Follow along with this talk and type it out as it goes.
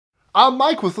I'm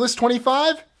Mike with List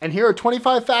 25, and here are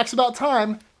 25 facts about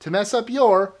time to mess up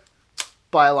your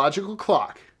biological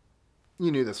clock. You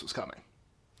knew this was coming.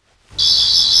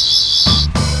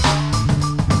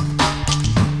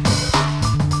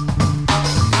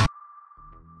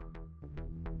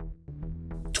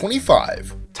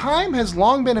 Time has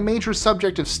long been a major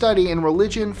subject of study in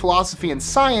religion, philosophy, and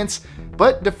science,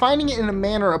 but defining it in a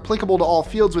manner applicable to all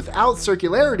fields without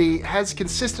circularity has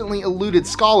consistently eluded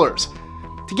scholars.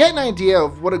 To get an idea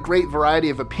of what a great variety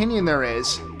of opinion there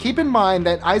is, keep in mind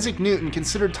that Isaac Newton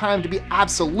considered time to be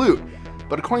absolute,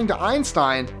 but according to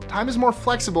Einstein, time is more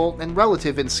flexible and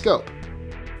relative in scope.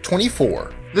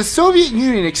 24. The Soviet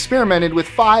Union experimented with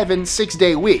 5- and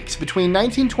 6-day weeks between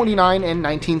 1929 and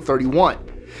 1931.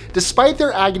 Despite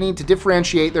their agony to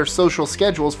differentiate their social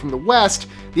schedules from the West,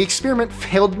 the experiment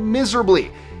failed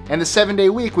miserably, and the 7-day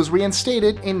week was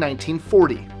reinstated in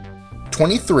 1940.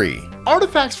 23.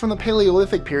 Artifacts from the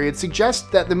Paleolithic period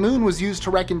suggest that the moon was used to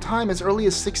reckon time as early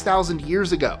as 6,000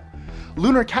 years ago.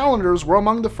 Lunar calendars were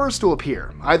among the first to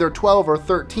appear, either 12 or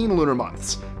 13 lunar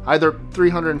months, either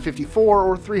 354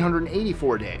 or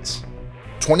 384 days.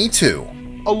 22.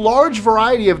 A large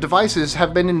variety of devices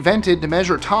have been invented to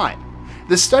measure time.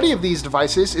 The study of these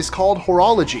devices is called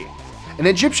horology. An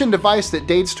Egyptian device that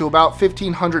dates to about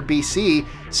 1500 BC,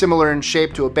 similar in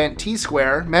shape to a bent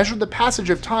T-square, measured the passage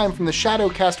of time from the shadow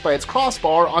cast by its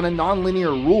crossbar on a nonlinear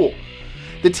rule.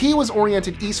 The T was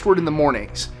oriented eastward in the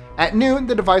mornings. At noon,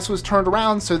 the device was turned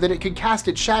around so that it could cast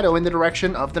its shadow in the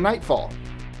direction of the nightfall.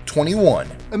 21.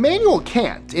 Immanuel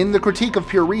Kant, in The Critique of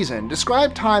Pure Reason,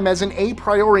 described time as an a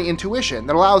priori intuition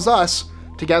that allows us,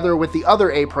 together with the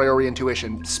other a priori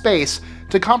intuition, space,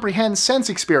 to comprehend sense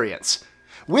experience.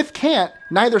 With Kant,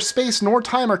 neither space nor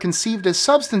time are conceived as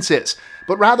substances,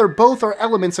 but rather both are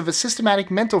elements of a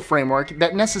systematic mental framework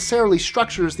that necessarily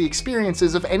structures the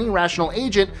experiences of any rational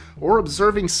agent or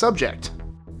observing subject.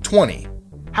 20.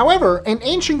 However, an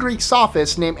ancient Greek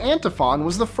sophist named Antiphon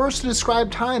was the first to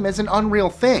describe time as an unreal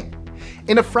thing.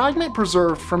 In a fragment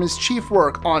preserved from his chief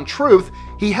work, On Truth,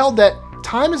 he held that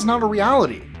time is not a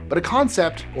reality, but a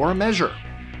concept or a measure.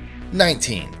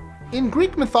 19. In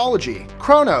Greek mythology,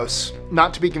 Kronos,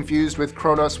 not to be confused with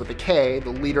Kronos with a K, the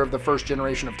leader of the first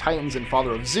generation of Titans and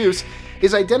father of Zeus,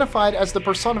 is identified as the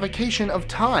personification of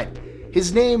time.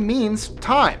 His name means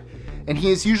time, and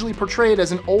he is usually portrayed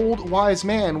as an old, wise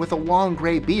man with a long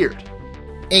gray beard.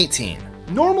 18.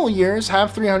 Normal years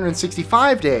have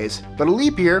 365 days, but a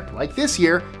leap year, like this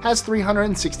year, has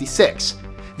 366.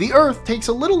 The Earth takes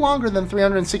a little longer than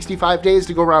 365 days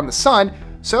to go around the Sun,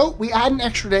 so we add an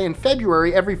extra day in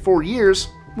February every 4 years,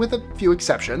 with a few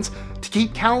exceptions, to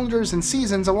keep calendars and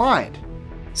seasons aligned.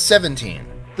 17.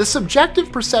 The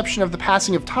subjective perception of the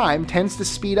passing of time tends to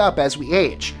speed up as we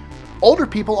age. Older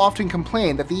people often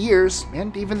complain that the years,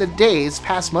 and even the days,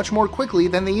 pass much more quickly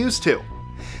than they used to.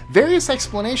 Various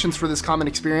explanations for this common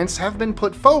experience have been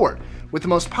put forward, with the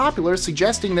most popular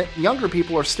suggesting that younger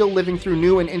people are still living through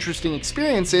new and interesting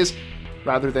experiences,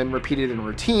 rather than repeated in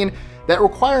routine, that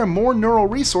require more neural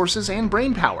resources and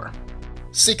brain power.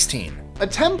 16. A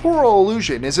temporal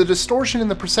illusion is a distortion in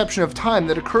the perception of time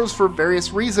that occurs for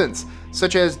various reasons,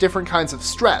 such as different kinds of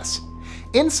stress.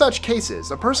 In such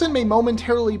cases, a person may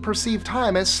momentarily perceive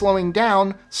time as slowing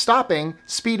down, stopping,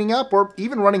 speeding up, or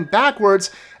even running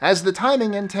backwards, as the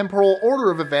timing and temporal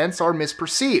order of events are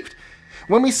misperceived.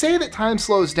 When we say that time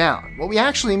slows down, what we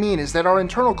actually mean is that our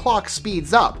internal clock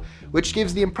speeds up, which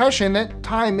gives the impression that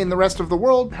time in the rest of the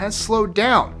world has slowed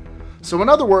down. So in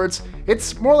other words,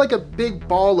 it's more like a big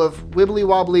ball of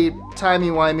wibbly-wobbly,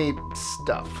 timey-wimey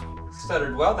stuff.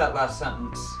 Stuttered well that last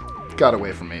sentence. Got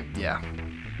away from me, yeah.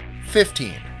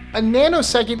 15. A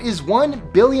nanosecond is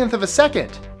 1/1000th of a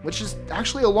second, which is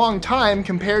actually a long time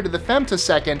compared to the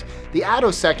femtosecond, the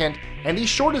attosecond, and the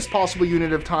shortest possible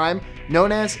unit of time,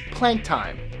 known as Planck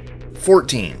time.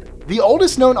 14. The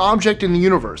oldest known object in the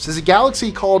universe is a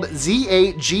galaxy called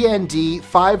Z8 GND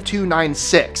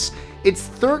 5296. It's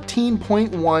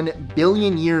 13.1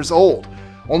 billion years old,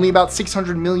 only about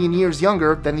 600 million years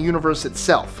younger than the universe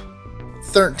itself.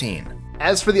 13.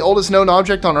 As for the oldest known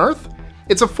object on Earth,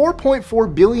 it's a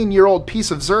 4.4 billion year old piece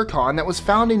of zircon that was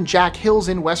found in Jack Hills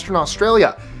in Western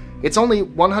Australia. It's only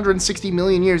 160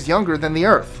 million years younger than the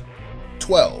Earth.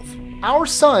 12. Our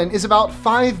sun is about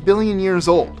 5 billion years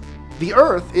old. The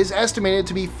Earth is estimated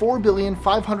to be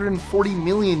 4,540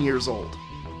 million years old.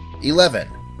 11.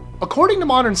 According to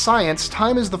modern science,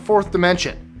 time is the fourth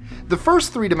dimension. The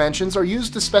first three dimensions are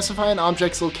used to specify an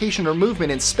object's location or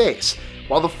movement in space,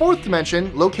 while the fourth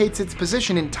dimension locates its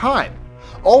position in time.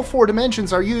 All four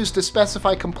dimensions are used to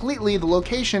specify completely the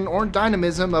location or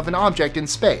dynamism of an object in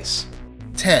space.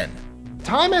 10.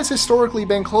 Time has historically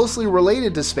been closely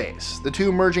related to space, the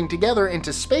two merging together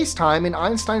into space-time in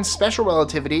Einstein's special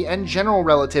relativity and general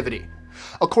relativity.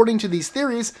 According to these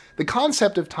theories, the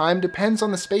concept of time depends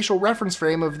on the spatial reference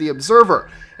frame of the observer,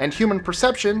 and human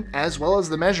perception, as well as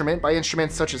the measurement by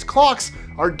instruments such as clocks,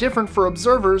 are different for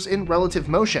observers in relative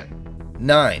motion.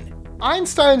 9.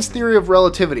 Einstein's theory of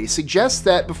relativity suggests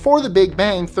that before the Big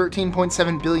Bang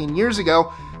 13.7 billion years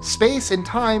ago, space and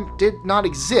time did not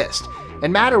exist,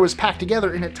 and matter was packed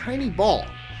together in a tiny ball.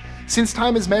 Since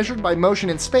time is measured by motion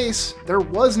in space, there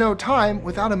was no time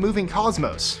without a moving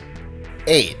cosmos.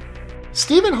 8.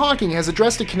 Stephen Hawking has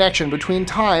addressed a connection between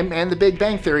time and the Big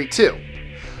Bang Theory too.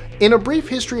 In A Brief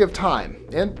History of Time,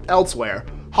 and elsewhere,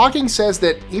 Hawking says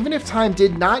that even if time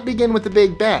did not begin with the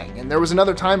Big Bang and there was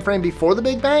another time frame before the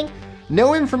Big Bang,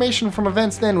 no information from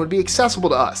events then would be accessible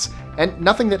to us, and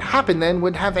nothing that happened then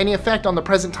would have any effect on the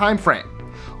present time frame.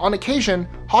 On occasion,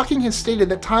 Hawking has stated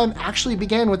that time actually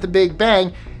began with the Big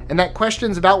Bang, and that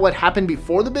questions about what happened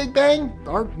before the Big Bang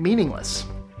are meaningless.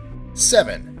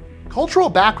 7. Cultural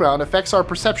background affects our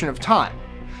perception of time.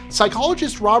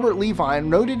 Psychologist Robert Levine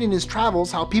noted in his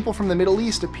travels how people from the Middle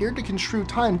East appeared to construe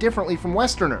time differently from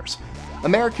Westerners.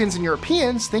 Americans and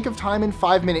Europeans think of time in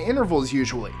 5-minute intervals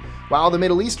usually, while the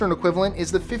Middle Eastern equivalent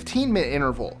is the 15-minute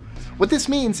interval. What this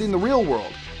means in the real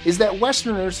world is that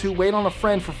Westerners who wait on a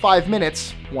friend for 5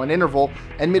 minutes, 1 interval,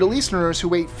 and Middle Easterners who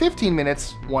wait 15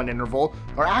 minutes, 1 interval,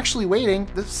 are actually waiting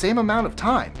the same amount of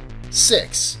time.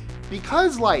 6.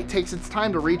 Because light takes its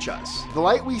time to reach us, the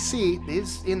light we see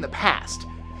is in the past.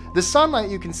 The sunlight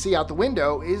you can see out the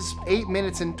window is 8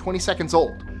 minutes and 20 seconds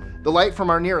old. The light from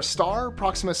our nearest star,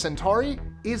 Proxima Centauri,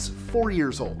 is 4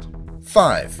 years old.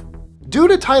 5. Due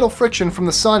to tidal friction from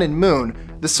the sun and moon,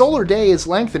 the solar day is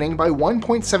lengthening by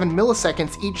 1.7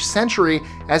 milliseconds each century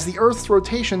as the Earth's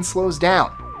rotation slows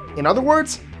down. In other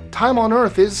words, time on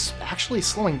Earth is actually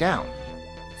slowing down.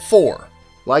 4.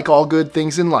 Like all good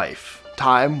things in life,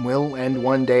 time will end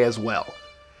one day as well.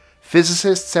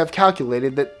 Physicists have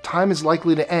calculated that time is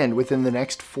likely to end within the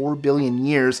next 4 billion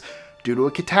years due to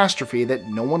a catastrophe that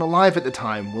no one alive at the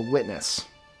time will witness.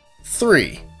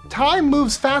 3. Time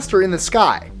moves faster in the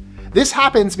sky. This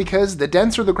happens because the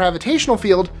denser the gravitational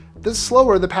field, the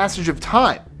slower the passage of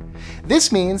time.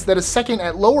 This means that a second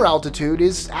at lower altitude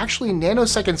is actually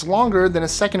nanoseconds longer than a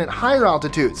second at higher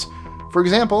altitudes. For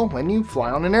example, when you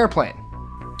fly on an airplane.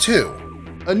 2.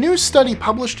 A new study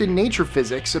published in Nature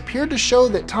Physics appeared to show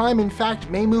that time in fact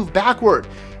may move backward,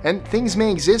 and things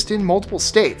may exist in multiple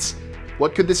states.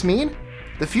 What could this mean?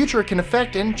 The future can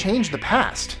affect and change the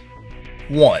past.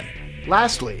 1.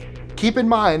 Lastly, keep in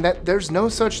mind that there's no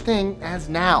such thing as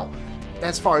now,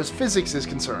 as far as physics is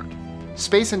concerned.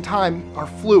 Space and time are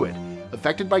fluid,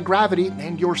 affected by gravity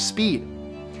and your speed.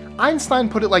 Einstein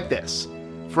put it like this: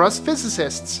 for us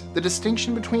physicists, the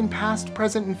distinction between past,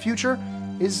 present, and future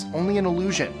is only an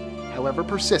illusion, however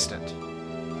persistent.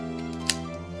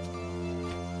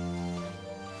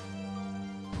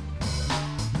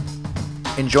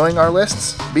 Enjoying our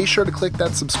lists? Be sure to click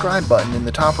that subscribe button in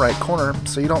the top right corner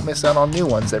so you don't miss out on new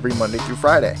ones every Monday through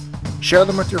Friday. Share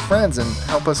them with your friends and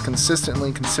help us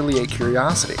consistently conciliate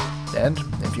curiosity. And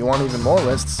if you want even more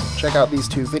lists, check out these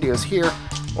 2 videos here,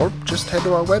 or just head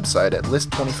to our website at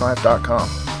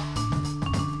list25.com.